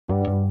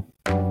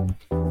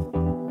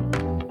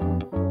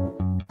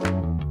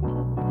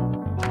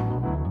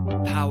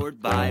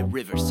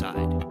Riverside.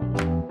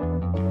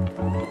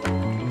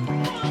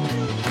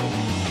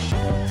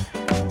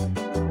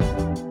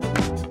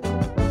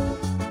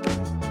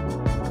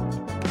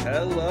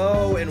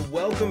 Hello and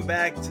welcome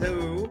back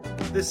to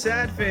The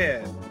Sad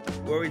Fan,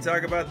 where we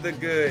talk about the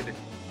good,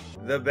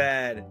 the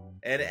bad,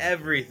 and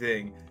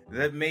everything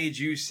that made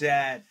you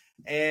sad.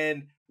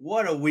 And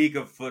what a week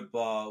of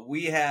football.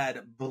 We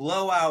had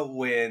blowout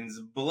wins,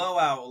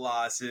 blowout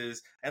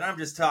losses, and I'm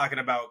just talking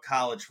about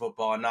college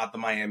football and not the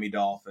Miami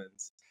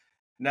Dolphins.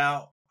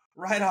 Now,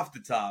 right off the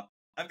top,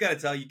 I've got to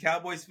tell you,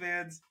 Cowboys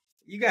fans,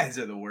 you guys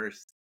are the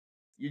worst.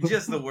 You're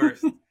just the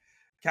worst.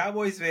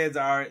 Cowboys fans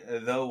are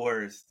the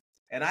worst.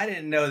 And I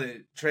didn't know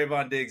that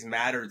Trayvon Diggs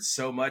mattered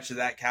so much to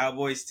that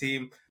Cowboys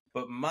team,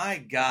 but my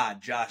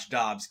God, Josh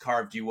Dobbs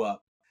carved you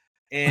up.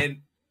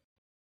 And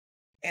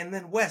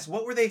then, Wes,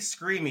 what were they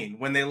screaming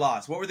when they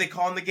lost? What were they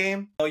calling the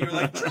game? Oh, you were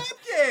like, trap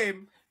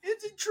game!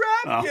 It's a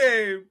trap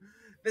game!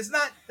 That's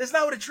not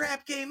what a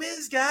trap game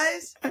is,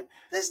 guys.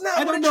 That's not.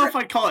 I don't know if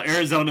I'd call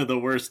Arizona the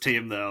worst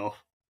team, though.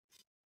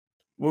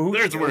 Well,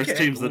 there's worse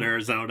teams than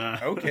Arizona.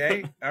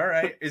 Okay, all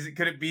right.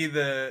 Could it be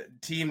the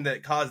team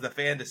that caused the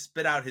fan to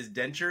spit out his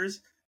dentures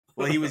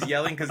while he was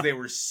yelling because they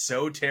were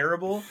so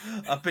terrible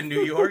up in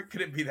New York?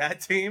 Could it be that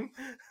team?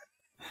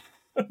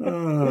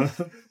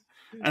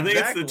 I think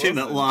it's the team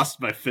that lost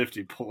by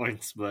 50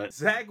 points, but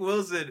Zach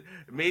Wilson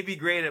may be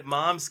great at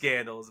mom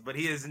scandals, but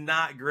he is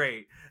not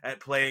great at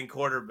playing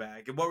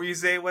quarterback. And what were you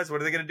saying, Wes?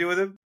 What are they going to do with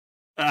him?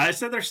 I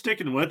said they're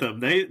sticking with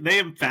him. They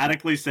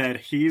emphatically said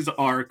he's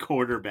our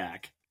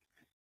quarterback.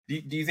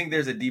 Do you think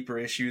there's a deeper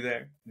issue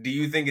there? Do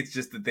you think it's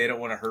just that they don't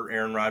want to hurt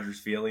Aaron Rodgers'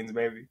 feelings,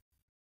 maybe?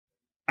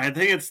 I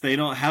think it's they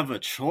don't have a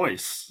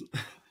choice.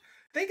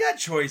 They got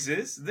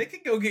choices. They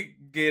could go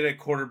get a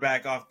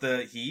quarterback off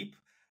the heap.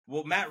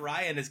 Well, Matt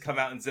Ryan has come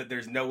out and said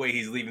there's no way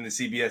he's leaving the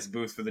CBS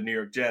booth for the New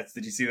York Jets.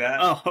 Did you see that?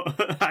 Oh,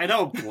 I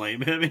don't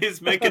blame him. He's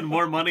making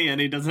more money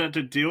and he doesn't have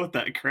to deal with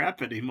that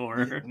crap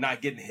anymore.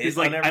 Not getting hit. He's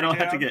like, I don't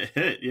have to get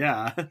hit.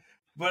 Yeah.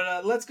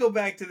 But let's go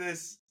back to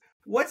this.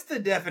 What's the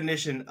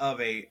definition of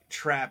a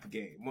trap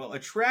game? Well, a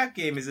trap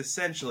game is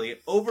essentially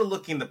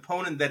overlooking the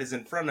opponent that is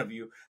in front of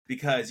you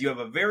because you have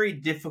a very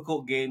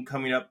difficult game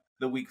coming up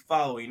the week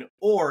following,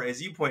 or,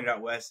 as you pointed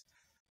out, Wes,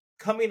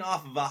 coming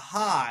off of a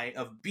high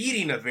of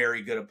beating a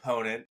very good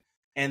opponent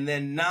and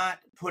then not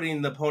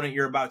putting the opponent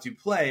you're about to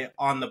play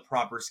on the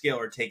proper scale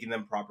or taking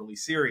them properly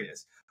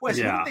serious. Wes,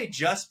 who did they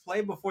just play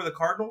before the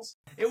Cardinals?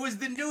 It was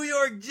the New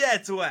York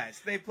Jets, Wes.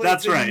 They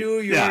played New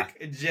York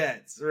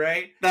Jets,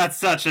 right? That's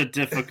such a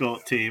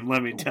difficult team,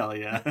 let me tell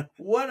you.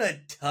 What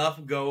a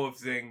tough go of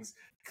things.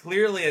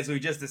 Clearly, as we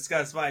just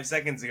discussed 5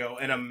 seconds ago,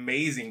 an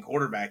amazing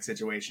quarterback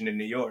situation in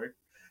New York,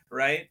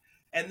 right?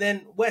 And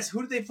then, Wes,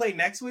 who do they play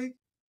next week?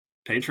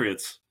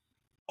 Patriots.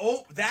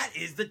 Oh, that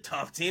is the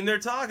tough team they're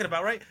talking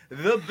about, right?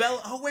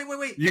 Oh,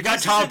 wait. You got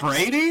Tom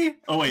Brady?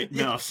 Oh, wait,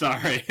 no,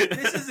 sorry.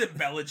 This isn't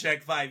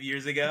Belichick 5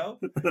 years ago.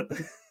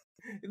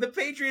 The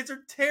Patriots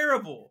are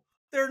terrible.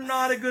 They're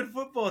not a good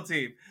football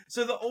team.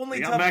 So the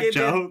only tough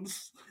game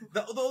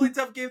the only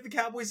tough game the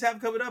Cowboys have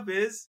coming up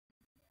is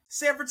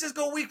San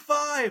Francisco Week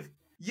 5.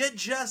 You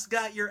just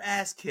got your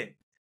ass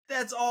kicked.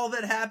 That's all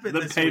that happened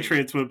this week. The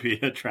Patriots would be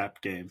a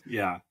trap game,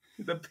 yeah.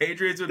 The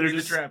Patriots would be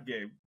the trap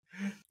game.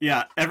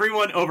 Yeah,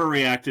 everyone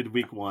overreacted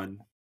week 1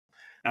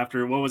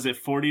 after,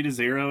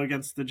 40-0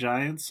 against the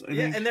Giants, I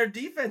think. And their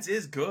defense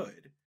is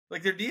good.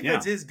 Like, their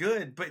defense is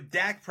good, but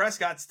Dak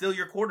Prescott's still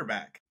your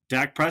quarterback.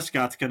 Dak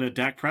Prescott's going to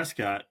Dak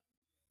Prescott.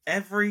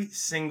 Every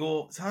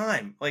single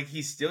time. Like,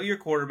 he's still your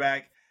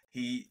quarterback.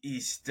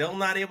 He's still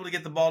not able to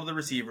get the ball to the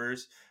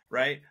receivers,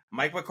 right?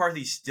 Mike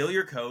McCarthy's still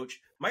your coach.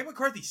 Mike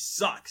McCarthy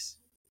sucks.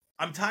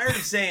 I'm tired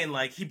of saying,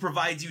 like, he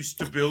provides you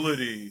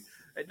stability.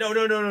 No,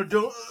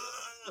 don't...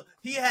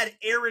 He had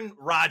Aaron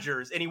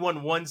Rodgers, and he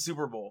won 1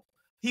 Super Bowl.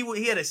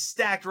 He had a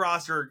stacked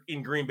roster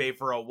in Green Bay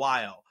for a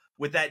while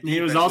with that defense.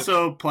 He was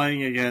also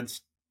playing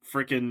against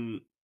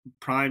freaking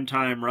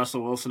primetime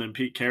Russell Wilson and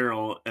Pete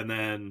Carroll, and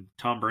then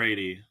Tom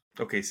Brady.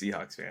 Okay,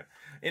 Seahawks fan.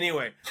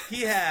 Anyway,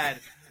 he had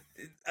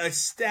a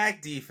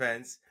stacked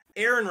defense.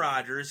 Aaron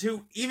Rodgers,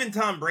 who even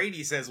Tom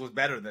Brady says was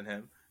better than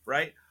him,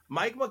 right?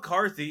 Mike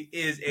McCarthy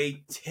is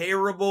a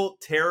terrible,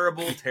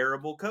 terrible,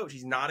 terrible coach.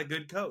 He's not a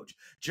good coach.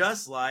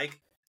 Just like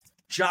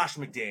Josh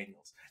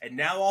McDaniels. And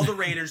now all the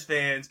Raiders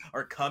fans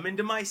are coming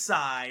to my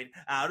side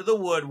out of the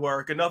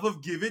woodwork. Enough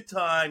of give it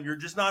time. You're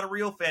just not a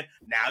real fan.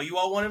 Now you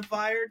all want him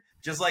fired,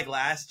 just like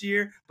last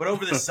year. But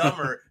over the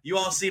summer, you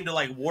all seem to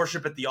like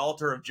worship at the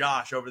altar of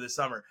Josh over the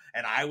summer.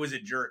 And I was a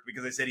jerk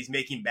because I said he's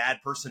making bad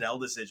personnel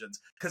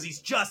decisions because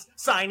he's just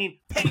signing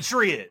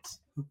Patriots.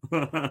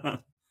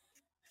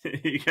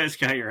 You guys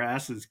got your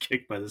asses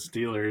kicked by the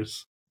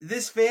Steelers.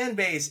 This fan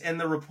base and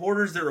the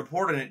reporters that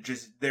report on it,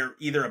 they're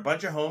either a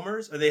bunch of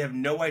homers or they have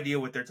no idea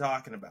what they're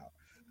talking about.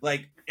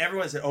 Like,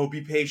 everyone said, oh, be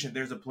patient.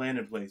 There's a plan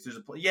in place.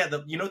 Yeah,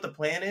 you know what the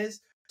plan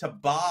is? To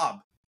bob.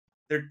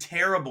 They're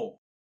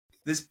terrible.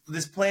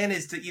 This plan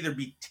is to either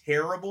be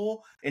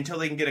terrible until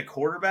they can get a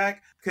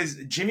quarterback, because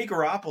Jimmy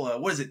Garoppolo,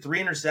 what is it, 3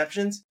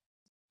 interceptions?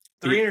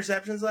 3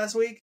 interceptions last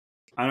week?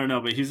 I don't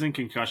know, but he's in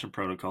concussion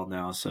protocol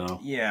now, so.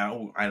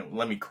 Yeah,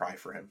 let me cry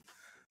for him.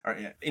 All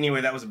right, yeah.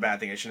 Anyway, that was a bad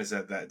thing. I shouldn't have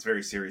said that. It's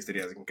very serious that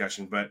he has a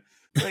concussion, but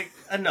like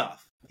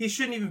enough. He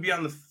shouldn't even be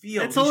on the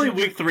field. It's only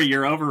week 3.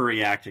 You're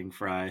overreacting,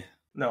 Fry.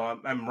 No,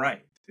 I'm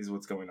right. Is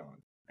what's going on,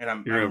 and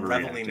I'm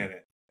reveling in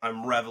it.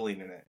 I'm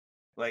reveling in it.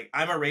 Like,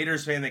 I'm a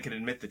Raiders fan that can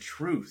admit the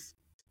truth.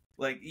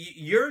 Like,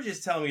 you're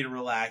just telling me to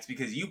relax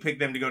because you picked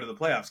them to go to the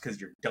playoffs because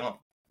you're dumb.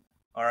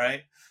 All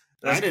right.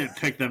 I didn't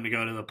pick them to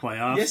go to the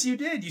playoffs. Yes, you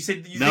did. You said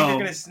you think they're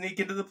going to sneak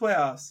into the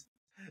playoffs.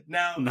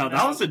 No,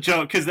 that was a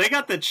joke because they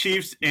got the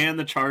Chiefs and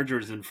the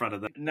Chargers in front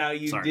of them. Now,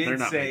 you did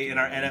say in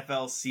our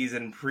NFL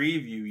season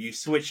preview, you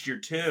switched your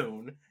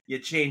tune. You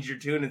changed your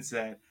tune and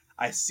said,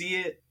 I see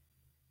it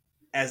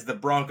as the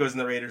Broncos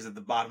and the Raiders at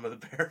the bottom of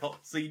the barrel.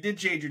 So you did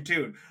change your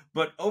tune.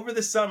 But over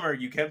the summer,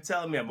 you kept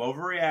telling me I'm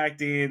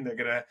overreacting. They're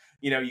going to,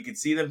 you could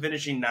see them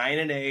finishing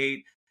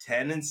 9-8,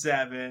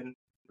 10-7,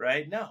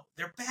 right? No,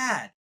 they're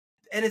bad.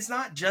 And it's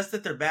not just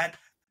that they're bad.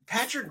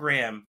 Patrick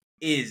Graham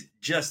is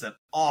just an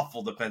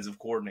awful defensive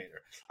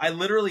coordinator. I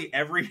literally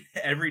every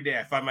day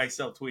I find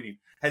myself tweeting,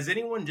 has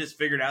anyone just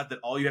figured out that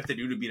all you have to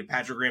do to beat a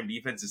Patrick Graham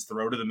defense is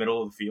throw to the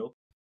middle of the field?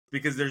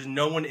 Because there's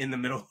no one in the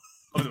middle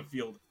of the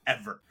field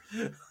ever.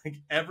 Like,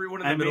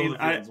 everyone in the middle of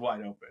the field is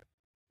wide open.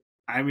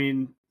 I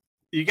mean,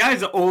 you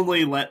guys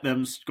only let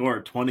them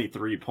score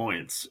 23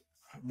 points.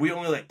 We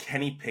only let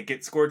Kenny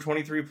Pickett score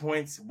 23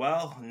 points?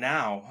 Well,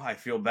 now I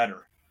feel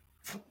better.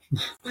 What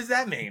does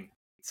that mean?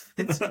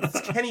 It's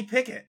Kenny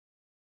Pickett.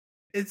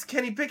 It's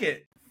Kenny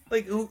Pickett.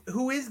 Like,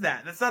 who is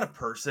that? That's not a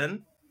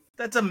person.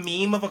 That's a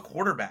meme of a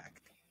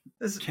quarterback.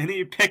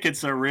 Kenny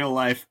Pickett's a real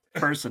life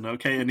person,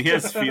 okay? And he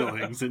has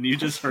feelings, and you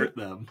just hurt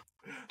them.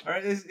 All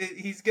right,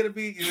 he's going to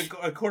be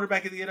a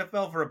quarterback in the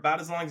NFL for about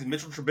as long as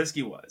Mitchell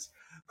Trubisky was.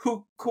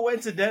 Who,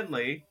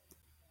 coincidentally,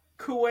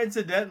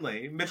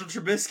 Mitchell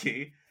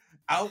Trubisky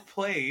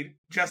outplayed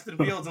Justin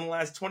Fields in the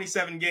last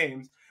 27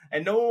 games,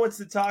 and no one wants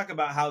to talk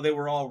about how they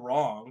were all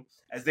wrong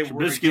as they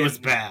were. Trubisky was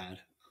bad.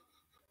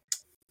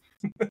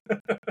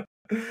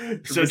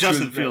 So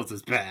Justin Fields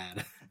is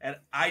bad. And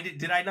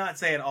did I not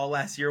say it all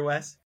last year,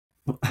 Wes?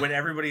 When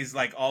everybody's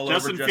like all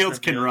over Justin Fields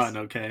can run,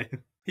 okay?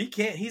 He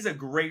can't. He's a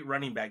great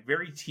running back,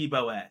 very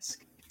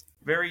Tebow-esque.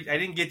 I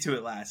didn't get to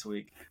it last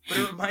week, but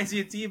it reminds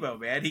me of Tebow,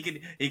 man.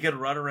 He could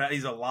run around.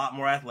 He's a lot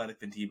more athletic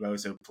than Tebow,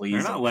 so please.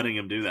 They're not letting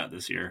him do that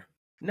this year.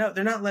 No,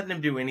 they're not letting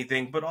him do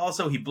anything, but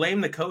also he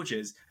blamed the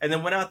coaches and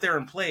then went out there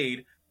and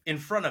played in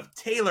front of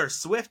Taylor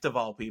Swift, of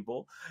all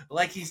people,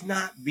 like he's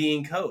not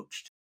being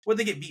coached. What,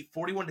 did they get beat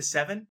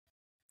 41-7?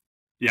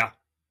 Yeah.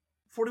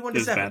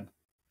 41-7.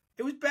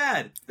 It was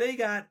bad. They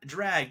got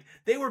dragged.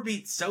 They were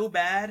beat so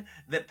bad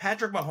that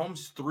Patrick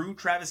Mahomes threw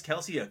Travis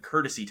Kelce a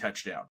courtesy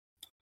touchdown.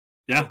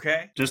 Yeah.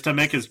 Okay. Just to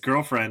make his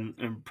girlfriend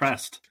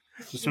impressed.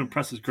 Just to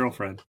impress his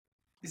girlfriend.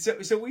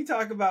 So we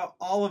talk about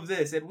all of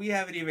this, and we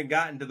haven't even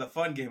gotten to the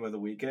fun game of the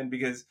weekend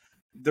because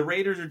the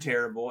Raiders are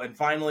terrible, and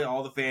finally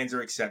all the fans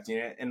are accepting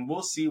it, and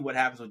we'll see what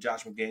happens with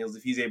Josh McDaniels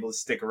if he's able to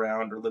stick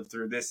around or live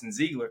through this. And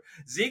Ziegler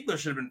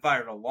should have been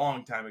fired a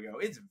long time ago.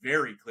 It's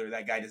very clear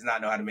that guy does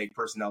not know how to make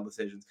personnel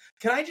decisions.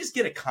 Can I just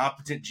get a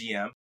competent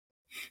GM?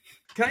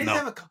 Can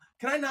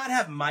I not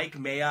have Mike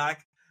Mayock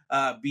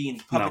being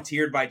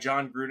puppeteered by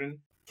John Gruden?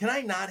 Can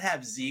I not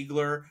have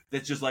Ziegler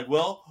that's just like,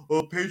 well,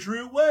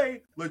 Patriot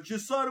way. Let's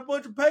just sign a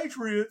bunch of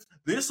Patriots.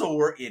 This'll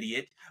work,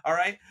 idiot. All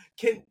right.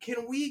 Can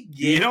we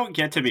get... You don't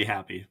get to be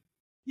happy.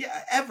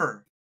 Yeah,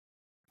 ever.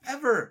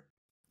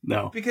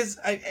 No. Because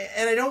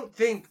I don't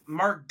think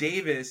Mark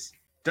Davis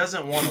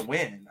doesn't want to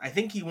win. I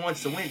think he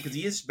wants to win because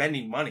he is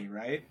spending money,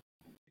 right?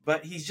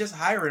 But he's just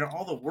hiring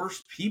all the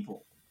worst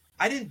people.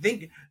 I didn't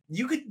think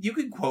you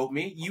could quote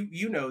me.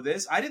 You know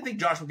this. I didn't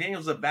think Josh McDaniels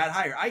was a bad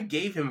hire. I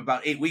gave him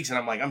about 8 weeks, and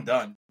I'm like, I'm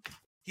done.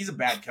 He's a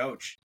bad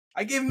coach.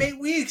 I gave him 8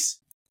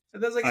 weeks.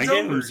 And that's like I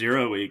gave him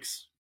 0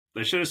 weeks.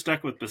 They should have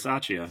stuck with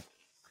Bisaccia.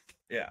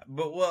 Yeah,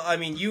 but well, I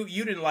mean, you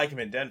didn't like him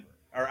in Denver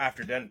or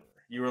after Denver.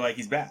 You were like,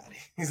 he's bad.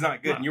 He's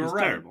not good. No, and you were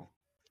right. Terrible.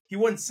 He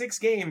won 6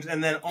 games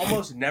and then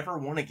almost never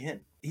won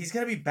again. He's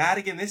going to be bad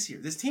again this year.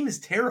 This team is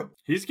terrible.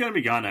 He's going to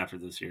be gone after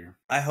this year.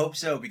 I hope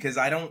so, because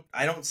I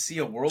don't see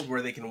a world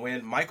where they can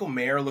win. Michael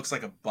Mayer looks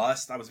like a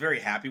bust. I was very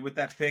happy with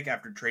that pick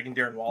after trading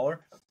Darren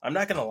Waller. I'm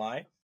not going to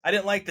lie. I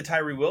didn't like the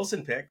Tyree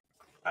Wilson pick,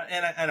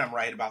 and I'm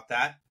right about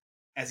that,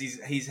 as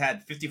he's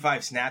had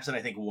 55 snaps and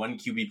I think 1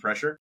 QB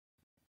pressure.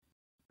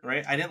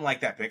 Right? I didn't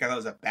like that pick. I thought it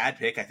was a bad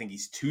pick. I think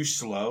he's too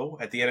slow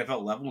at the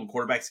NFL level when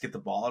quarterbacks get the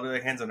ball out of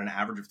their hands on an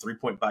average of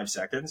 3.5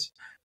 seconds.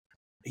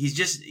 He's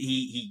just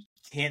he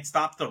can't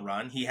stop the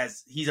run.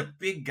 He's a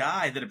big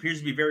guy that appears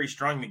to be very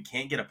strong that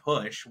can't get a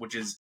push, which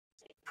is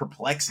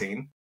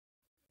perplexing.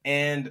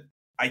 And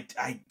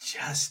I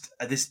just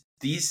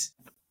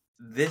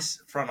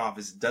this front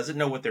office doesn't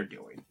know what they're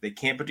doing. They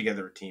can't put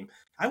together a team.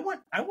 I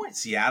want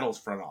Seattle's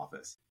front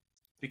office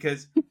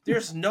because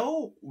there's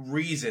no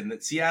reason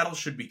that Seattle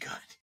should be good.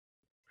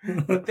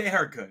 But they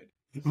are good.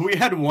 We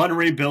had 1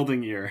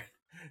 rebuilding year.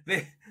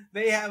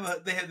 they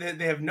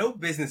have no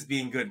business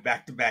being good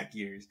back-to-back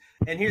years.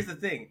 And here's the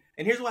thing.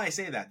 And here's why I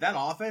say that. That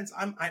offense,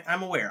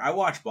 I'm aware. I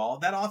watch ball.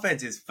 That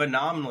offense is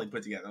phenomenally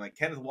put together. Like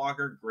Kenneth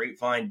Walker, great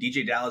find.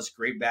 DJ Dallas,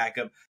 great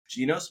backup.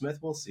 Geno Smith,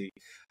 we'll see.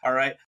 All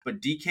right.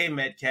 But DK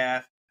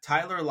Metcalf,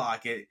 Tyler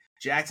Lockett,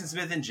 Jackson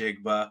Smith and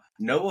Jigba,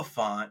 Noah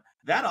Fant.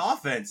 That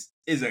offense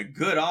is a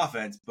good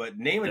offense, but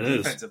name a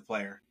defensive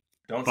player.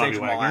 Don't say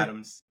Jamal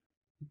Adams.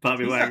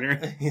 Bobby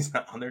Wagner. He's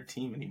not on their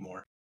team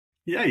anymore.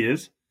 Yeah, he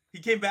is. He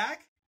came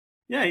back?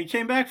 Yeah, he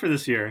came back for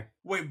this year.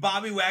 Wait,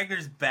 Bobby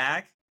Wagner's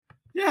back?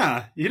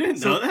 Yeah, you didn't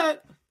know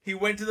that? He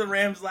went to the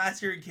Rams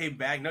last year and came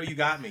back. No, you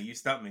got me. You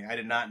stumped me. I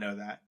did not know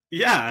that.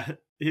 Yeah,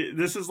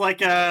 this is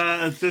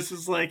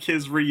like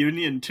his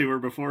reunion tour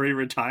before he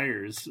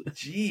retires.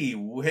 Gee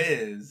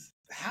whiz.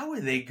 How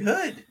are they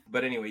good?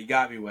 But anyway, you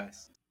got me,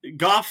 Wes.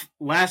 Goff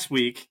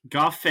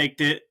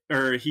faked it,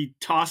 or he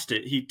tossed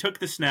it. He took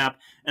the snap,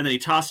 and then he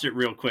tossed it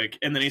real quick,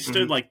 and then he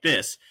stood like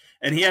this,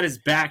 and he had his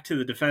back to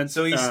the defense.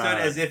 So he stood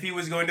as if he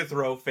was going to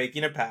throw,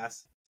 faking a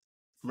pass.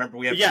 Remember,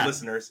 we have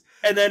listeners.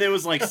 And then it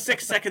was like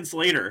 6 seconds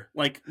later,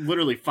 like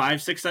literally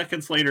 5-6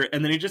 seconds later,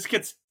 and then he just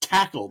gets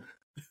tackled.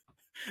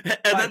 And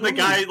then the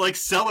guy like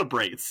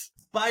celebrates.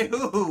 By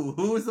who?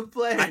 Who was the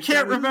player? I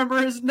can't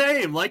remember his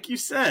name, like you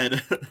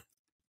said.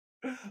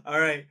 All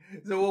right.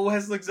 So when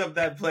Wes looks up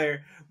that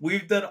player,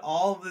 we've done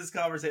all of this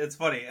conversation. It's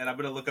funny, and I'm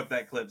going to look up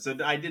that clip. So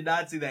I did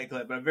not see that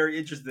clip, but I'm very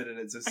interested in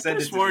it. So send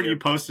it to me. I you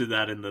posted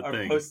that in the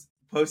thing.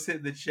 Post it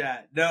in the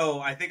chat. No,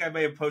 I think I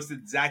may have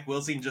posted Zach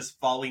Wilson just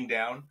falling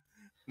down.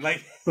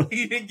 Like,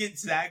 he didn't get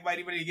sacked by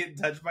anybody, he didn't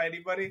get touched by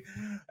anybody.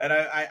 And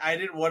I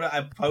didn't want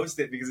to post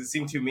it because it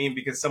seemed too mean,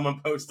 because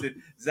someone posted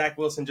Zach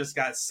Wilson just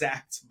got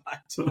sacked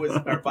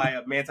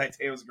by Manti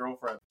Te'o's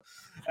girlfriend.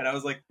 And I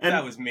was like,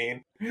 that was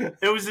mean.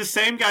 It was the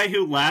same guy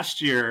who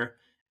last year,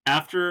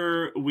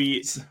 after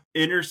we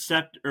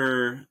intercepted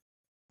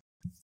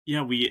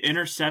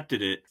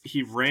it,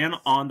 he ran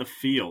on the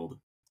field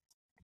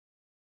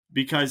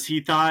because he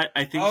thought,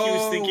 I think he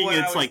was thinking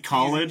it's like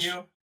college.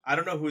 I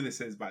don't know who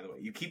this is, by the way.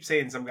 You keep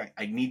saying some guy.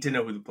 I need to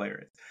know who the player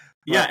is.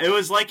 But, yeah, it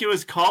was like it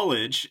was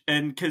college,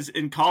 and because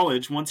in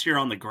college, once you're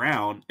on the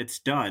ground, it's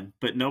done.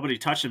 But nobody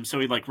touched him, so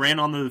he like ran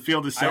onto the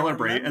field to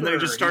celebrate, and then he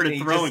just started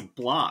throwing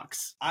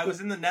blocks. I was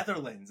in the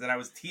Netherlands, and I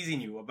was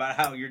teasing you about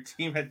how your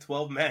team had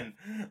 12 men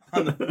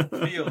on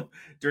the field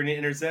during the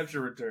interception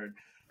return.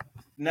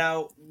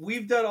 Now,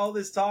 we've done all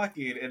this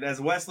talking, and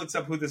as Wes looks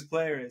up who this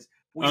player is...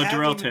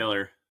 Darrell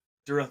Taylor.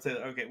 Darrell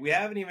Taylor, okay. We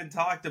haven't even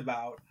talked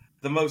about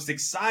the most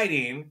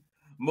exciting,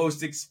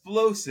 most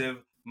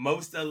explosive,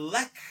 most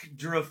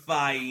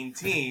electrifying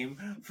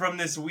team from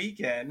this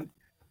weekend,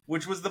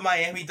 which was the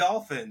Miami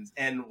Dolphins.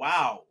 And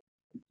wow.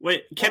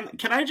 Wait, can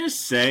I just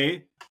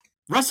say,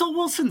 Russell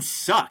Wilson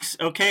sucks,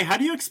 okay? How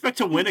do you expect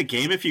to win a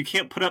game if you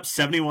can't put up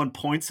 71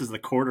 points as the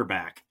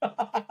quarterback?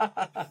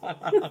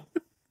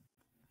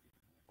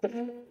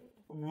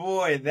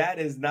 Boy, that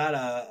is not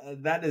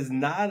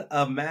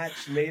a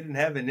match made in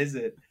heaven, is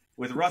it?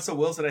 With Russell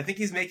Wilson, I think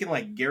he's making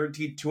like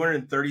guaranteed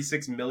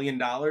 $236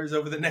 million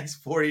over the next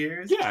 4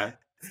 years. Yeah.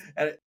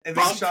 And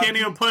Bob can't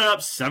even put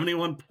up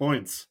 71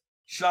 points.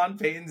 Sean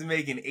Payton's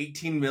making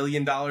 $18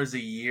 million a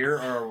year,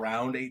 or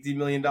around $18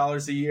 million a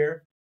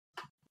year.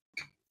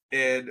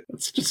 And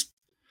it's just,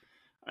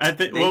 I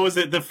think, what was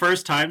it, the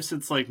first time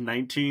since like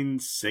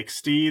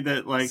 1960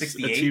 that like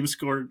 68? A team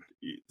scored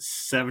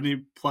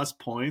 70 plus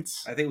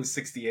points? I think it was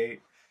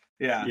 68.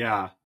 Yeah.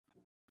 Yeah.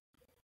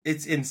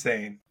 It's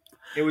insane.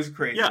 It was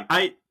crazy.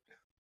 Yeah,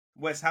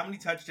 Wes, how many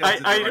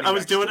touchdowns? I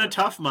was doing a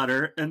Tough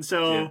Mudder, and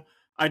so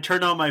I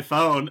turned on my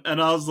phone,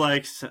 and I was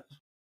like,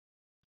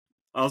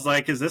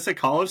 "Is this a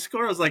college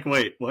score?" I was like,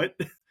 "Wait, what?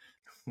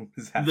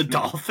 The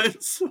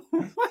Dolphins?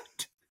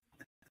 What?"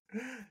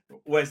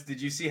 Wes,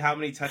 did you see how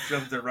many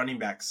touchdowns their running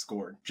backs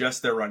scored?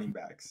 Just their running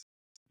backs?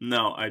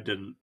 No, I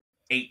didn't.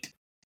 8.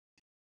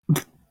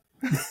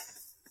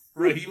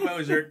 Raheem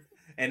Mostert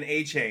and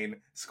A-Chain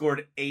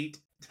scored 8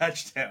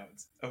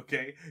 touchdowns.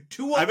 Okay,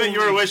 I bet you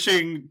were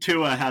wishing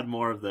Tua had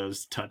more of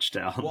those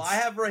touchdowns. Well, I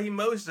have Raheem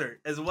Mostert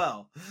as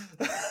well.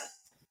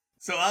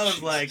 So I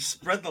was like,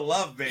 spread the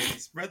love, baby.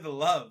 Spread the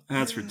love.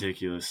 That's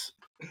ridiculous.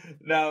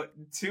 Now,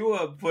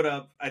 Tua put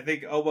up, I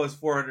think, almost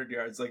 400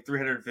 yards, like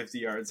 350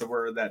 yards,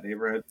 somewhere in that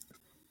neighborhood.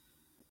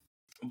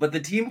 But the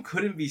team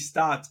couldn't be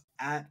stopped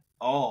at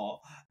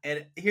all.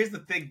 And here's the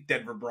thing,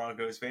 Denver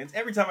Broncos fans.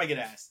 Every time I get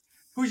asked,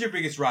 who's your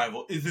biggest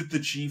rival? Is it the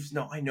Chiefs?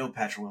 No, I know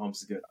Patrick Mahomes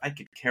is good. I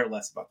could care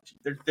less about the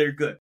Chiefs. They're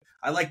good.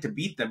 I like to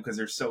beat them because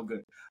they're so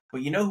good.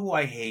 But you know who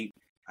I hate?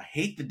 I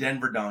hate the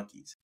Denver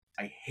Donkeys.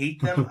 I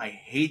hate them. I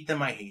hate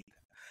them. I hate them.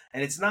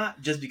 And it's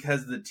not just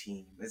because of the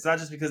team. It's not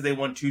just because they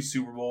won 2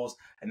 Super Bowls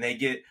and they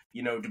get,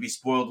 to be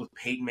spoiled with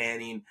Peyton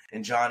Manning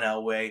and John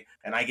Elway,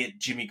 and I get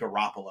Jimmy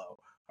Garoppolo.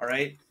 All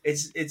right?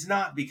 It's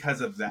not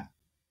because of that.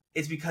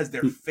 It's because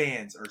their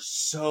fans are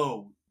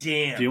so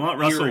damn Do you want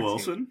Russell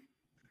Wilson?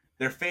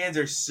 Their fans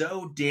are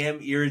so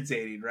damn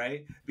irritating,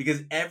 right?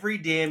 Because every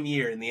damn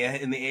year in the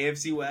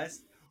AFC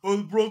West,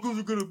 the Broncos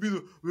are going to be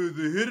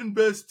the hidden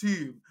best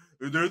team.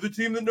 they're the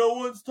team that no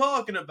one's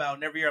talking about.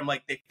 And every year I'm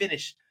like, they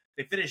finish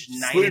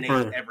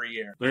 9-8 every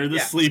year. They're the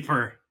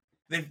sleeper.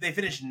 They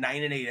finish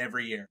 9-8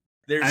 every year.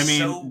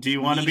 Do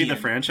you want to be the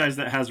franchise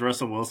that has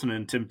Russell Wilson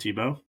and Tim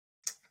Tebow?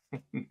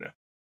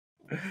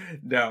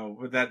 No,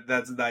 but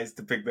that's nice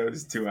to pick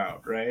those two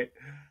out, right?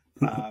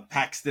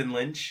 Paxton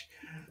Lynch.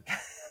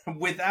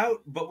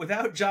 Without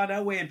John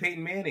Elway and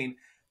Peyton Manning,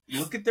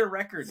 look at their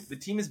record. The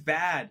team is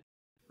bad,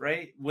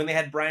 right? When they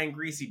had Brian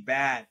Greasy,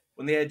 bad.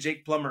 When they had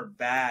Jake Plummer,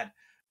 bad.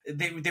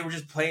 They were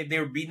just playing. They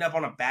were beating up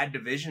on a bad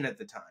division at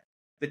the time.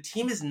 The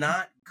team is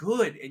not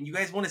good, and you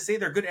guys want to say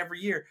they're good every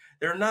year.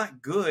 They're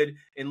not good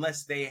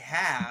unless they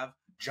have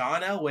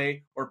John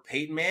Elway or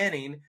Peyton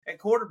Manning at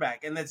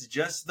quarterback, and that's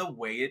just the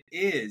way it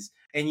is.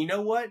 And you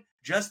know what?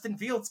 Justin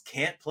Fields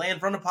can't play in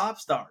front of pop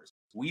stars.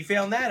 We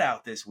found that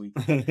out this week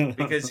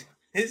because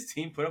his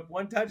team put up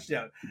one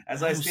touchdown.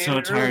 I'm so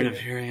tired of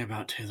hearing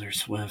about Taylor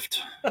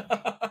Swift.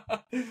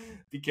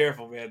 Be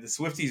careful, man. The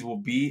Swifties will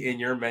be in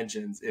your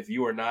mentions if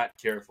you are not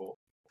careful.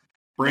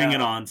 Bring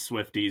it on,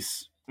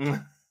 Swifties.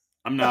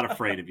 I'm not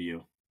afraid of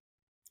you.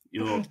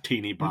 You little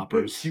teeny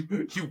boppers.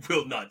 You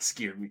will not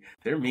scare me.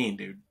 They're mean,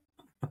 dude.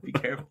 Be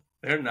careful.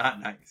 They're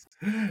not nice.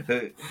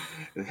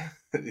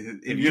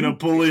 If you're going to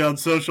bully on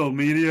social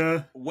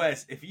media?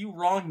 Wes, if you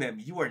wrong them,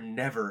 you are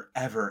never,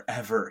 ever,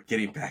 ever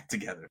getting back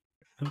together.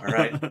 All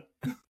right?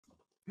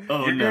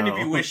 You're going to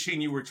be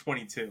wishing you were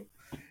 22.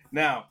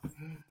 Now,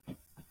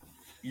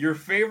 your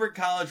favorite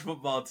college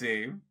football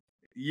team,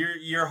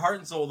 your heart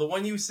and soul, the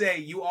one you say,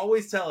 you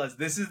always tell us,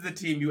 this is the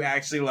team you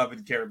actually love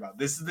and care about.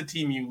 This is the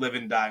team you live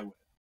and die with.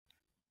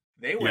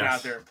 They went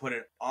out there and put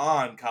it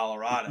on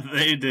Colorado.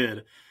 They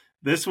did.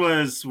 This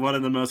was one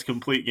of the most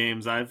complete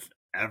games I've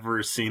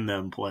ever seen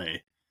them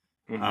play.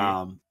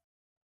 Mm-hmm.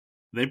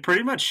 They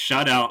pretty much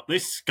they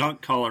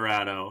skunked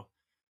Colorado,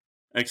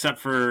 except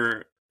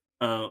for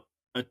a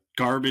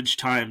garbage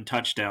time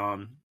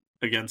touchdown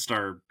against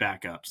our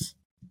backups.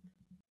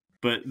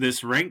 But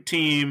this ranked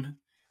team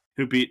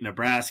who beat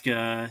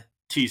Nebraska,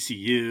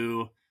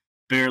 TCU,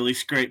 barely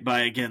scraped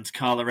by against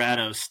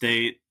Colorado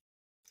State.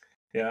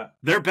 Yeah.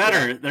 They're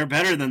better. Yeah. They're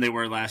better than they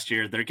were last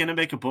year. They're going to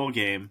make a bowl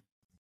game.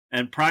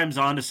 And Prime's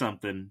onto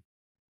something,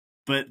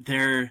 but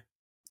they're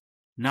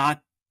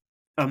not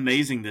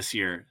amazing this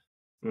year.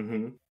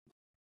 Mm-hmm.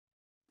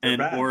 And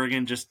bad.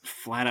 Oregon just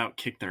flat out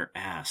kicked their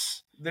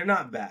ass. They're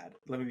not bad.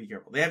 Let me be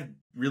careful. They have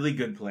really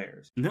good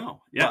players.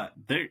 No, yeah,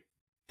 they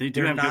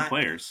do have good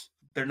players.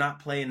 They're not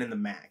playing in the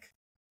MAC.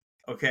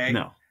 Okay,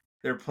 no,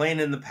 they're playing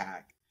in the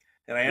PAC,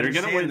 and they're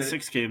going to win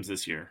 6 games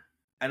this year.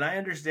 And I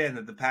understand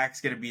that the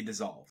PAC's going to be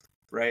dissolved.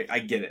 Right, I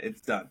get it.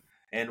 It's done.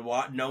 And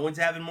no one's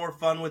having more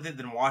fun with it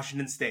than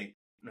Washington State.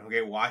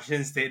 Okay,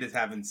 Washington State is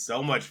having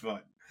so much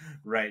fun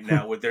right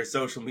now with their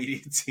social media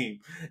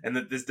team, and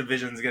that this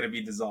division is going to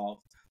be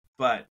dissolved.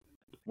 But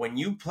when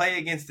you play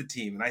against a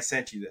team, and I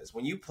sent you this,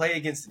 when you play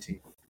against a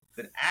team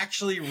that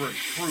actually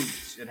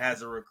recruits and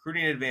has a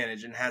recruiting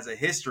advantage and has a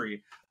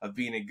history of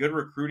being a good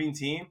recruiting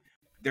team,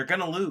 they're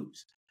going to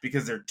lose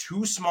because they're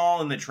too small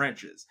in the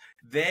trenches.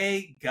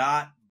 They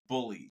got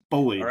bullied.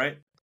 All right,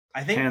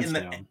 I think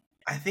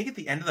I think at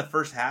the end of the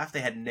first half,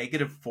 they had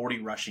negative 40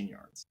 rushing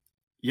yards.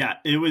 Yeah,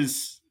 it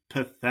was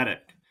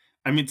pathetic.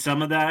 I mean,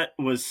 some of that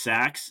was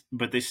sacks,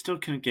 but they still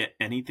couldn't get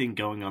anything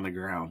going on the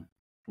ground.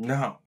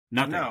 No.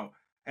 Nothing. No.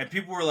 And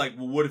people were like,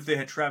 well, what if they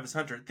had Travis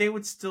Hunter? They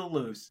would still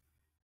lose.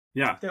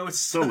 Yeah, they would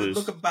still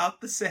look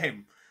about the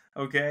same.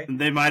 Okay?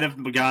 They might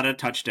have got a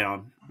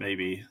touchdown,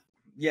 maybe.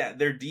 Yeah,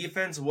 their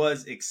defense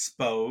was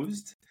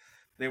exposed.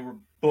 They were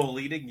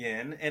bullied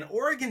again. And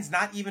Oregon's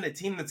not even a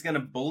team that's going to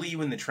bully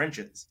you in the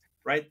trenches.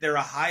 Right, they're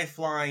a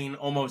high-flying,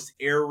 almost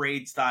air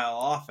raid style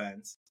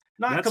offense.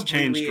 That's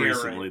changed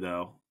recently,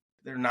 though.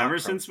 They're not. Ever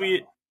since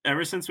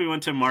we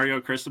went to Mario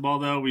Cristobal,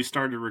 though, we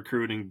started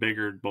recruiting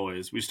bigger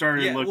boys. We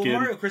started looking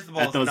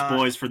at those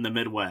boys from the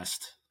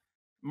Midwest.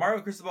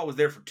 Mario Cristobal was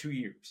there for 2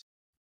 years.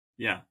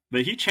 Yeah,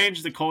 but he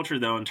changed the culture,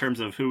 though, in terms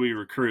of who we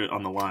recruit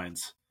on the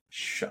lines.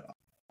 Shut up.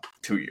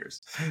 2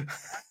 years.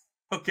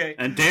 Okay.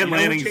 And Dan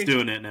Lanning's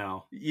doing it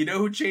now. You know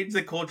who changed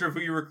the culture of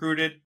who you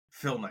recruited?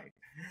 Phil Knight.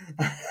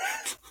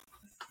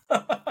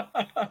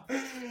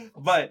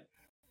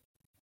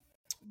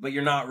 But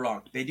you're not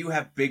wrong. They do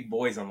have big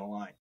boys on the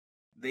line.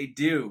 They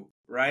do,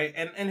 right?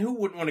 And who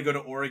wouldn't want to go to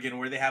Oregon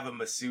where they have a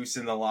masseuse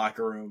in the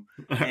locker room?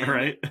 And,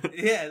 right?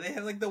 Yeah, they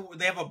have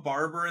they have a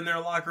barber in their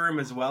locker room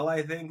as well,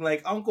 I think.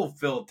 Like Uncle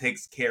Phil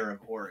takes care of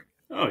Oregon.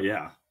 Oh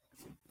yeah.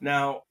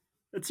 Now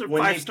it's a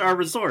 5-star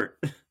resort.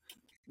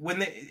 What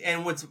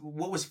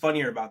was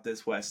funnier about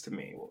this, Wes, to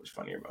me? What was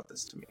funnier about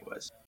this to me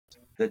was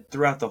that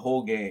throughout the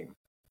whole game,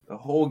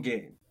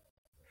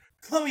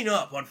 coming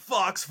up on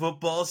Fox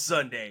Football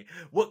Sunday,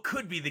 what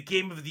could be the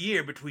game of the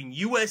year between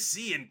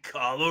USC and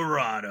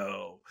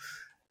Colorado?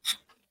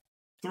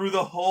 Through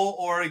the whole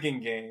Oregon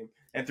game,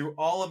 And through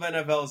all of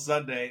NFL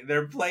Sunday,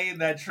 they're playing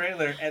that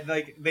trailer, and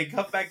like they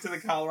come back to the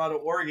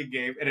Colorado-Oregon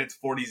game, and it's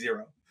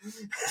 40-0.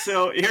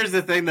 So here's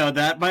the thing, though.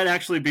 That might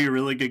actually be a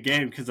really good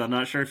game because I'm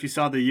not sure if you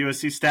saw the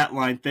USC stat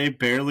line. They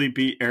barely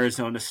beat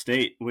Arizona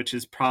State, which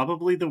is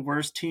probably the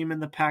worst team in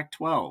the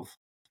Pac-12.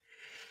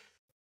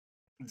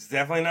 It's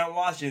definitely not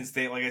Washington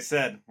State. Like I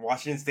said,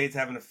 Washington State's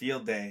having a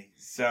field day.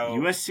 So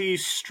USC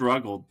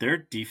struggled. Their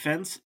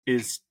defense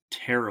is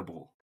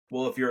terrible.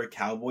 Well, if you're a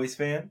Cowboys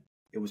fan,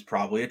 it was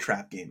probably a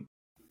trap game.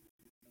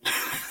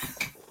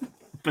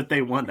 But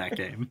they won that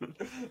game.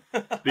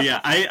 But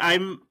yeah,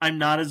 I'm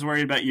not as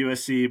worried about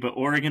USC, but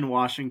Oregon,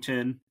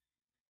 Washington,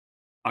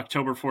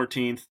 October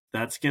 14th,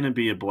 that's going to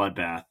be a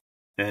bloodbath.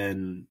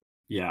 And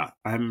yeah,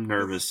 I'm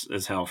nervous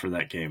as hell for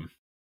that game.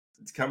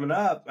 It's coming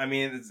up. I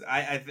mean,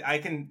 I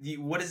can.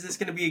 What is this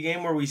going to be, a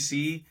game where we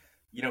see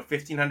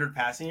 1,500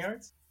 passing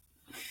yards?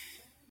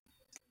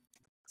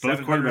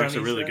 Both quarterbacks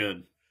are really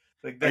good.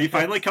 Are you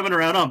finally coming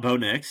around on Bo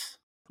Nix?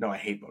 No, I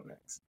hate Bo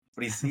Nix.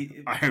 But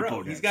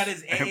he's got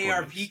his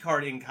AARP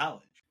card in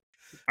college.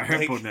 I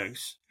hate Bo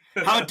Nix.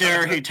 How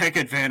dare he take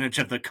advantage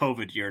of the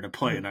COVID year to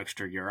play an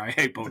extra year? I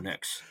hate Bo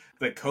Nix.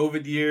 The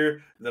COVID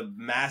year, the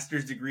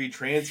master's degree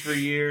transfer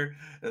year,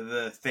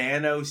 the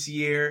Thanos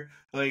year,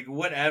 like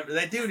whatever.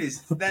 That dude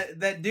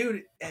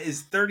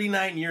is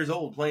 39 years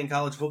old playing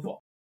college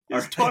football.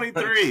 He's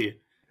 23.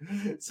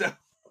 So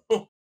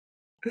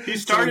he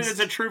started as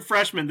a true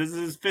freshman. This is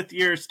his 5th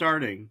year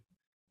starting.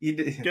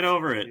 Get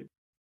over it.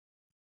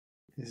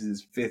 This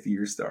is his 5th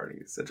year starting.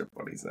 It's such a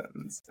funny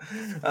sentence.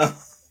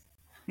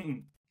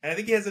 I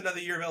think he has another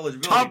year of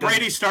eligibility. Tom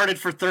Brady started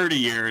for 30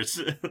 years.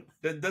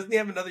 Doesn't he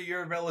have another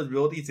year of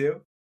eligibility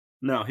too?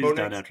 No, he's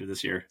done after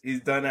this year.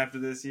 He's done after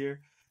this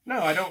year.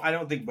 No, I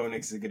don't think Bo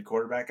Nix is a good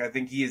quarterback. I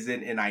think he is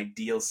in an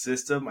ideal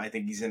system. I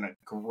think he's in a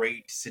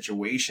great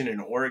situation in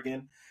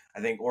Oregon. I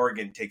think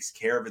Oregon takes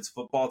care of its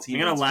football team.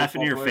 You're going to laugh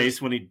in your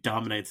face when he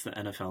dominates the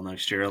NFL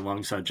next year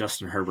alongside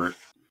Justin Herbert.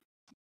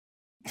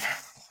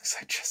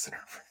 Alongside Justin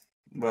Herbert.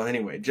 Well,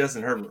 anyway,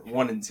 Justin Herbert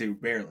 1 and 2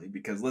 barely,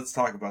 because let's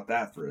talk about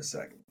that for a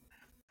second.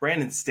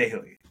 Brandon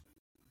Staley,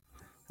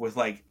 with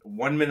like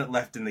 1 minute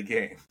left in the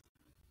game,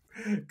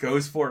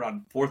 goes for it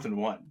on 4th and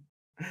 1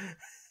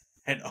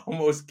 and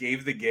almost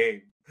gave the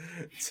game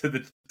to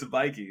the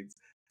Vikings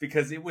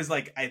because it was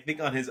like, I think,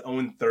 on his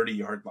own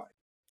 30-yard line.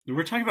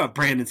 We're talking about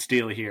Brandon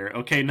Staley here.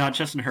 Okay, not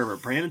Justin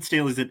Herbert. Brandon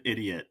Staley's an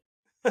idiot.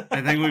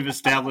 I think we've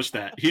established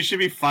that. He should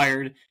be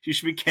fired. He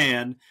should be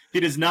canned. He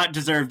does not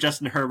deserve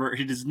Justin Herbert.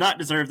 He does not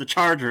deserve the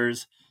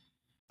Chargers.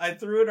 I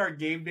threw in our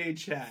game day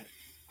chat.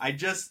 I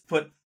just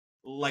put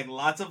like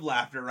lots of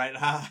laughter, right?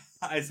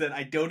 I said,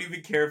 I don't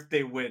even care if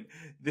they win.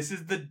 This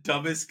is the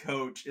dumbest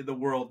coach in the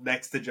world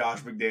next to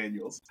Josh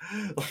McDaniels.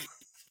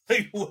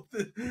 Like, what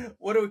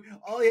do we,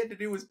 all he had to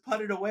do was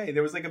punt it away.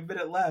 There was like a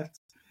minute left.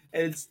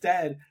 And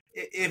instead,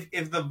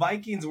 if the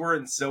Vikings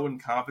weren't so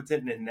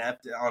incompetent and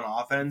inept on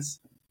offense,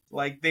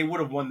 like, they would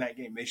have won that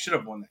game. They should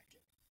have won that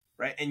game,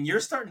 right? And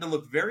you're starting to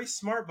look very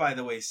smart, by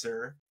the way,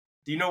 sir.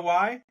 Do you know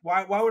why?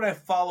 Why would I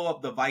follow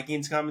up the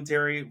Vikings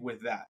commentary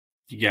with that?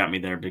 You got me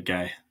there, big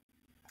guy.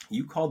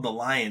 You called the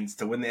Lions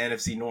to win the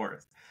NFC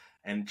North.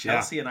 And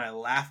Chelsea and I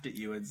laughed at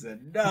you and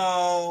said,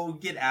 no,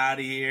 get out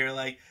of here.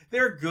 Like,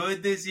 they're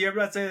good this year. I'm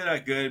not saying they're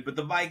not good, but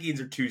the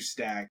Vikings are too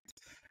stacked.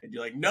 And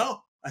you're like,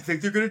 no, I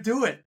think they're going to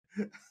do it.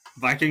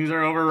 Vikings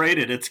are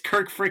overrated. It's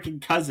Kirk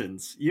freaking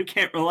Cousins. You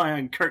can't rely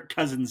on Kirk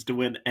Cousins to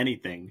win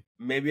anything.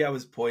 Maybe I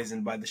was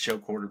poisoned by the show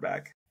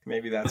Quarterback.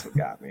 Maybe that's what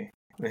got me.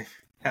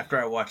 After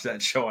I watched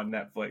that show on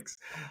Netflix,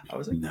 I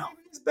was like, no,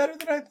 maybe it's better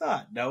than I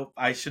thought. Nope,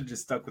 I should have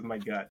just stuck with my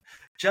gut.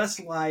 Just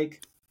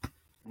like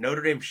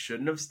Notre Dame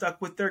shouldn't have stuck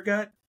with their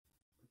gut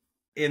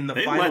in the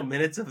final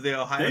minutes of the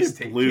Ohio State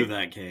game. They blew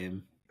that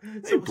game.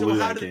 They blew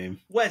that game.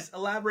 Wes,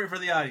 elaborate for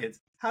the audience.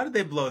 How did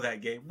they blow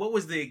that game? What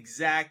was the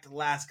exact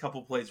last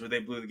couple plays where they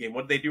blew the game?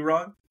 What did they do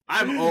wrong?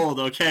 I'm old,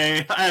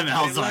 okay? I have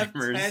Alzheimer's.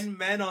 Left 10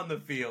 men on the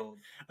field.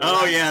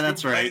 Oh, yeah,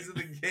 that's right. Of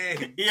the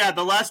game. Yeah,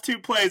 the last 2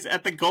 plays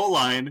at the goal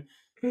line,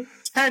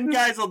 10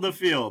 guys on the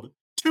field.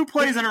 2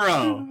 plays in a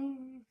row.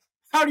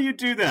 How do you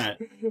do that?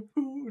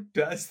 Who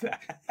does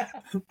that?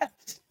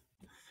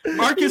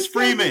 Marcus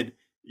Freeman,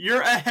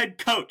 you're a head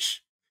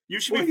coach.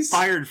 You should be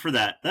fired for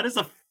that. That is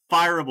a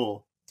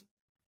fireable.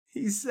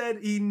 He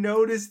said he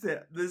noticed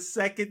it the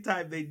second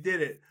time they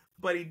did it,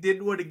 but he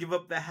didn't want to give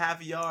up the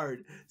half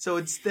yard. So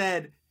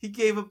instead, he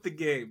gave up the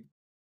game.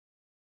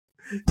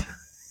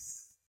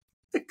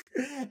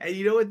 And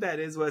you know what that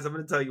is, Wes? I'm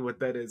going to tell you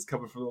what that is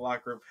coming from the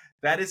locker room.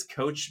 That is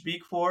coach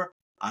speak for,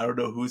 I don't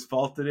know whose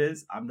fault it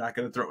is. I'm not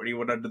going to throw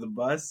anyone under the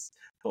bus,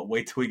 but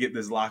wait till we get in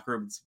this locker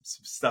room.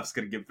 Some stuff's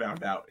going to get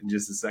found out in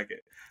just a second.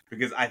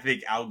 Because I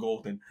think Al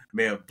Golden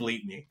may have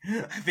bleeped me.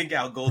 I think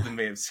Al Golden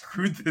may have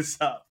screwed this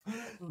up.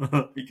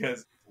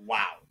 Because,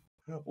 wow.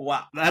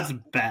 That's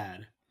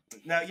bad.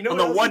 Now, you know on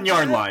the 1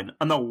 yard line.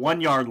 On the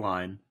 1 yard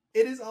line.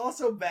 It is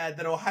also bad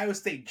that Ohio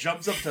State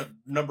jumps up to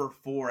number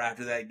 4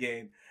 after that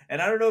game.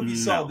 And I don't know if you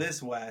saw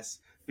this, Wes,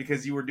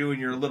 because you were doing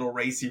your little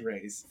racy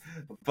race.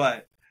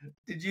 But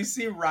Did you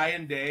see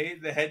Ryan Day,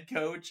 the head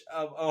coach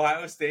of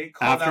Ohio State,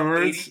 called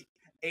afterwards? out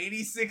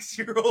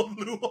 86-year-old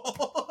Lou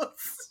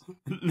Holtz?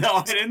 No,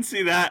 I didn't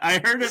see that. I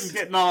heard him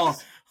getting all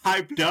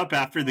hyped up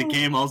after the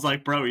game. I was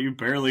like, bro, you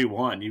barely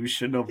won. You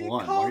shouldn't have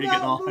won. Why are you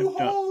getting all Lou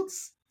hyped up?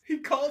 Holtz. He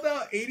called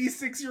out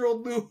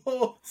 86-year-old Lou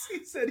Holtz.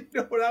 He said,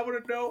 you know what I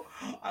want to know?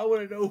 I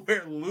want to know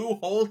where Lou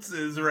Holtz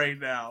is right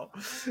now.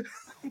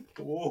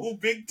 Whoa,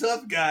 big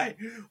tough guy.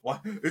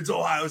 It's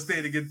Ohio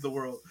State against the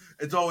world.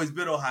 It's always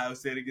been Ohio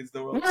State against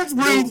the world. Where's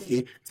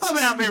Rudy? Come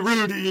at me,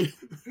 Rudy.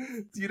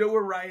 Do you know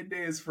where Ryan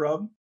Day is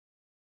from?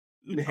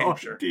 New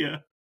Hampshire. Yeah.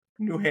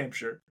 New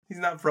Hampshire. He's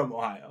not from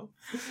Ohio.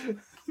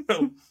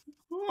 No.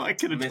 Well, I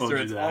could have told you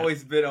It's that.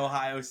 always been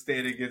Ohio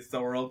State against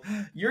the world.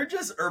 You're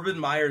just Urban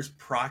Meyer's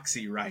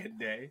proxy, Ryan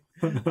Day.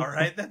 All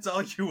right? That's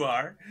all you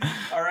are.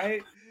 All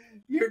right?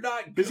 You're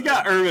not good. He's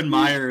got Urban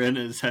Meyer in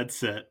his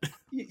headset.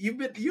 You've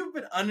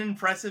been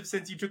unimpressive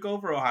since you took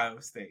over Ohio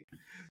State.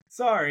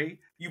 Sorry.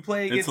 You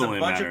play against It's only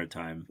a bunch matter of of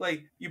time.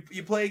 like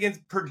you play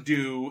against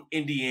Purdue,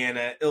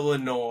 Indiana,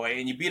 Illinois,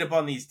 and you beat up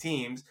on these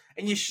teams,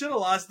 and you should have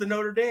lost to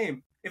Notre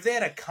Dame. If they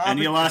had a competent And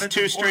you lost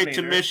 2 straight to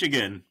coordinator,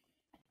 Michigan.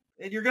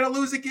 and you're gonna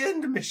lose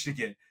again to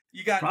Michigan.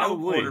 You got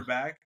Probably. no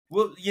quarterback.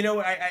 Well, you know,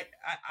 I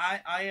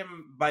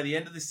am by the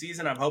end of the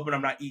season. I'm hoping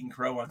I'm not eating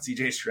crow on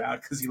CJ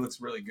Stroud because he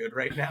looks really good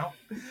right now.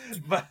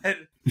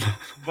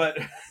 but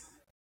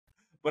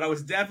I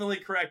was definitely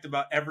correct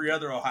about every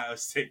other Ohio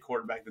State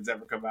quarterback that's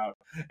ever come out,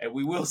 and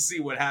we will see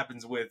what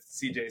happens with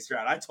CJ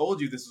Stroud. I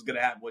told you this was going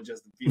to happen with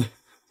Justin Fields.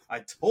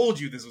 I told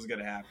you this was going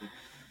to happen.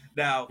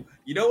 Now,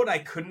 you know what I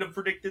couldn't have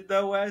predicted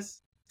though,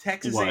 Wes?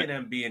 Texas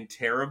A&M being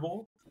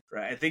terrible.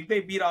 Right, I think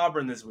they beat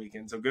Auburn this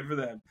weekend, so good for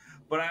them.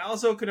 But I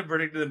also could have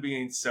predicted them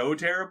being so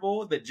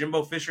terrible that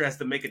Jimbo Fisher has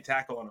to make a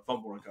tackle on a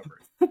fumble recovery.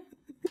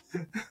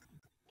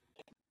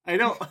 I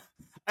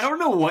don't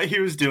know what he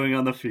was doing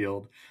on the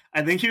field.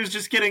 I think he was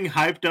just getting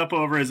hyped up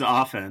over his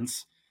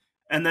offense.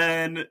 And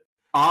then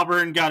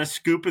Auburn got a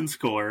scoop and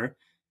score.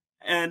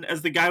 And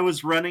as the guy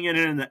was running it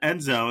in the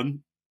end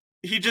zone,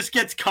 he just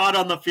gets caught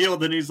on the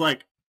field and he's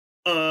like,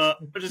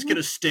 I'm just going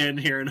to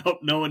stand here and hope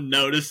no one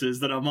notices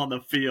that I'm on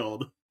the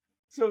field.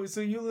 So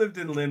you lived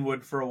in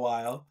Linwood for a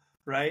while,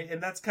 right?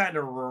 And that's kind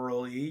of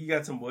rural-y. You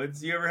got some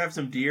woods. You ever have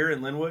some deer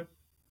in Linwood?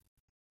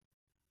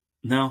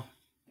 No.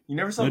 You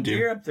never saw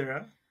deer up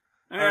there,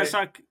 huh? I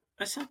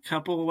saw a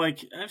couple,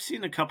 like, I've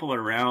seen a couple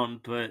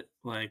around, but,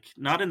 like,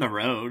 not in the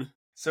road.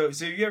 So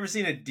have you ever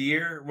seen a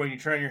deer when you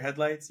turn on your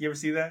headlights? You ever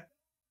see that?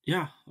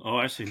 Yeah. Oh,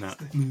 I've seen that.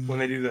 When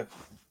they do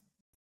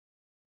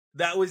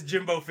that was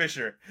Jimbo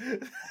Fisher.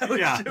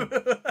 Yeah.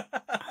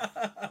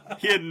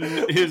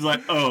 He was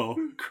like,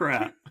 oh,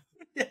 crap.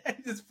 Yeah,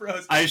 he just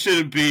froze. I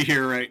shouldn't be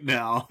here right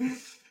now.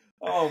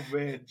 Oh,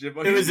 man,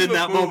 Jimbo. It was in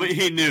that moment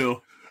he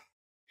knew.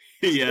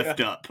 He effed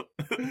up.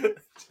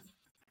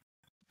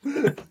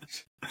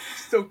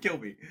 Just don't kill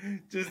me.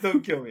 Just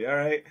don't kill me, all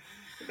right?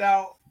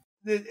 Now,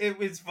 it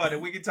was fun,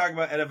 and we can talk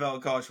about NFL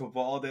and college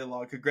football all day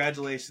long.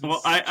 Congratulations.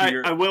 Well,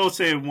 I will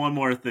say one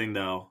more thing,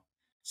 though.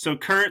 So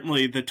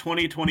currently, the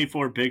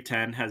 2024 Big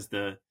Ten has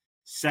the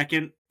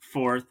 2nd,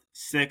 4th,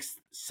 6th,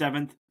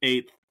 7th,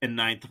 8th, and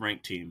 9th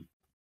ranked team.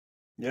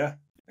 Yeah,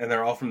 and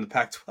they're all from the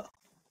Pac-12.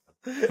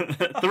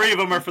 3 of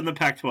them are from the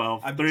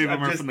Pac-12. 3 of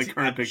them are from the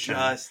current Big Ten.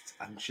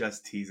 I'm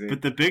just teasing.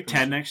 But the Big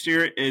Ten next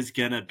year is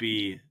going to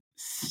be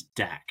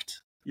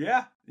stacked.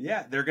 Yeah.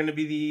 They're going to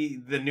be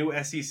the new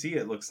SEC,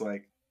 it looks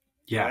like.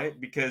 Yeah. Right?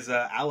 Because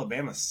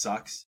Alabama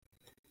sucks.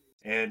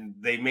 And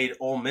they made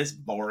Ole Miss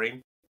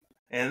boring.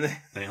 And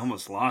they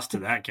almost lost to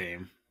that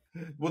game.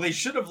 Well, they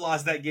should have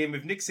lost that game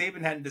if Nick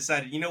Saban hadn't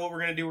decided, you know what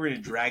we're going to do? We're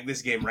going to drag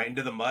this game right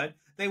into the mud.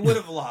 They would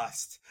have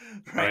lost,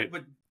 right?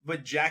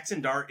 But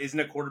Jackson Dart isn't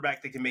a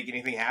quarterback that can make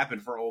anything happen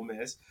for Ole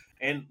Miss,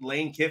 and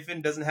Lane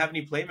Kiffin doesn't have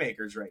any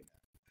playmakers right now.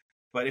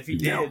 But if he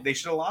did, they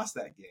should have lost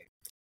that game.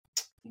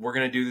 We're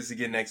going to do this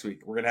again next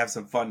week. We're going to have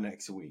some fun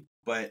next week.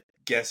 But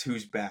guess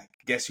who's back?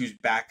 Guess who's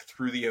back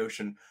through the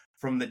ocean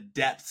from the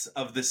depths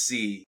of the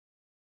sea?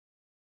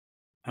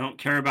 I don't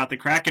care about the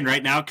Kraken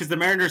right now because the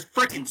Mariners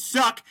freaking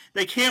suck.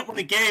 They can't win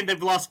a game.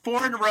 They've lost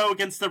 4 in a row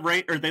against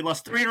they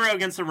lost 3 in a row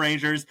against the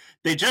Rangers.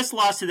 They just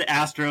lost to the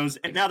Astros,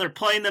 and now they're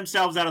playing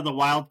themselves out of the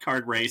wild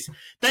card race.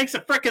 Thanks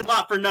a freaking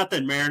lot for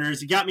nothing,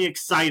 Mariners. You got me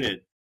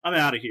excited. I'm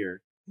out of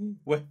here.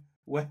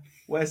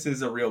 Wes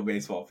is a real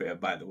baseball fan,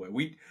 by the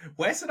way.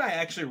 Wes and I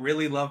actually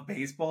really love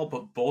baseball,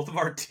 but both of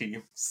our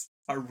teams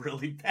are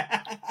really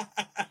bad.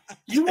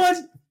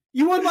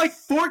 You won like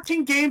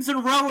 14 games in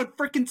a row in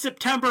freaking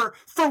September.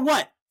 For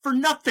what? For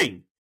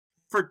nothing.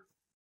 For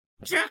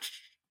you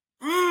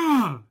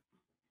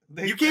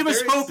gave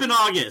us hope in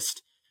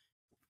August.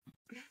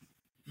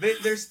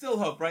 There's still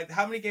hope, right?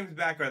 How many games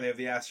back are they of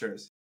the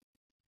Astros?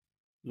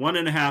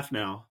 1.5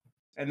 now.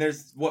 And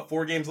there's,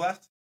 4 games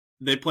left?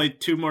 They played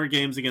 2 more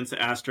games against the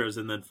Astros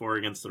and then 4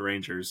 against the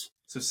Rangers.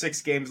 So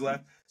 6 games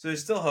left. So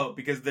there's still hope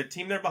because the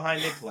team they're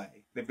behind, they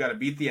play. They've got to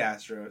beat the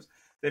Astros.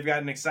 They've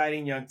got an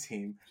exciting young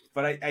team.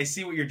 But I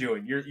see what you're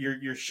doing.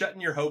 You're shutting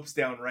your hopes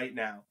down right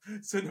now.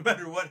 So no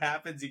matter what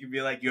happens, you can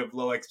be like, you have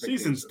low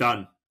expectations. Season's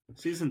done.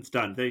 Season's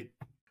done. They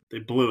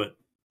blew it.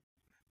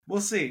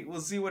 We'll see.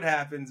 We'll see what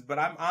happens. But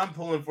I'm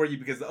pulling for you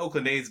because the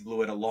Oakland A's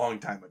blew it a long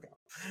time ago.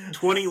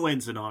 20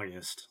 wins in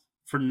August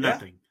for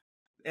nothing.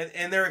 Yeah.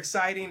 And they're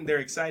exciting. They're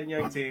an exciting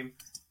young team.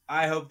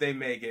 I hope they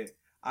make it.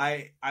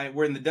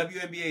 We're in the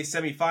WNBA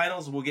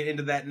semifinals. We'll get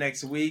into that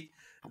next week.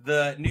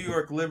 The New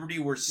York Liberty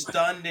were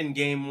stunned in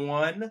game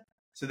 1,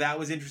 so that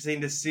was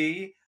interesting to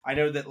see. I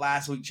know that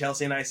last week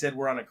Chelsea and I said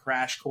we're on a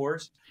crash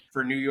course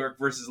for New York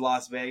versus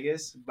Las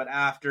Vegas, but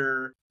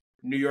after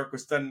New York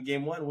was stunned in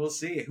game 1, we'll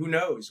see. Who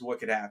knows what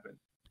could happen?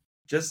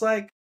 Just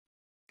like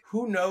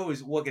who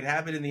knows what could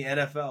happen in the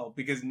NFL,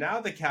 because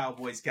now the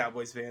Cowboys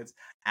fans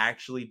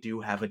actually do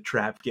have a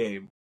trap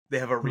game. They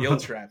have a real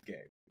trap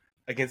game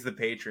against the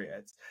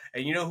Patriots.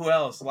 And you know who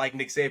else, like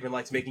Nick Saban,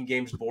 likes making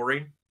games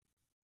boring?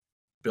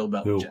 Bill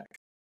Belichick.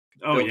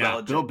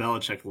 Bill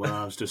Belichick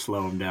loves to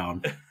slow him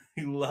down.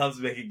 He loves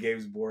making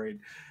games boring.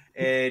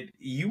 And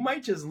you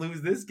might just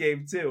lose this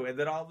game too. And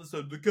then all of a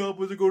sudden, the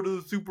Cowboys are going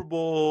to the Super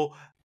Bowl,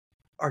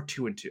 are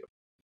 2-2.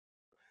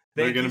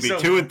 They're going to be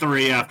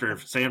 2-3 after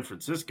San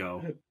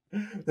Francisco.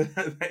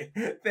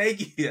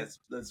 Thank you. Yes,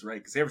 that's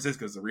right. San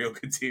Francisco's a real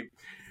good team.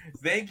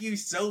 Thank you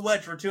so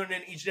much for tuning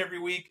in each and every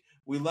week.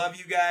 We love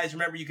you guys.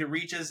 Remember, you can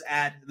reach us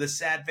at the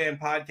Sad Fan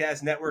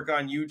Podcast Network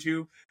on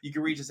YouTube. You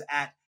can reach us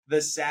at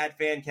the Sad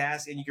Fan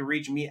Cast, and you can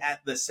reach me at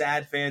the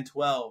Sad Fan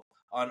 12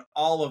 on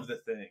all of the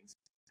things.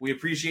 We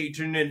appreciate you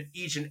tuning in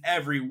each and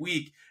every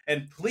week,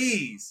 and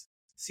please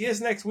see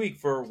us next week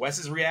for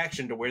Wes's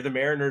reaction to where the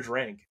Mariners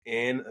rank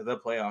in the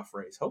playoff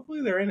race.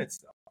 Hopefully, they're in it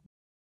still.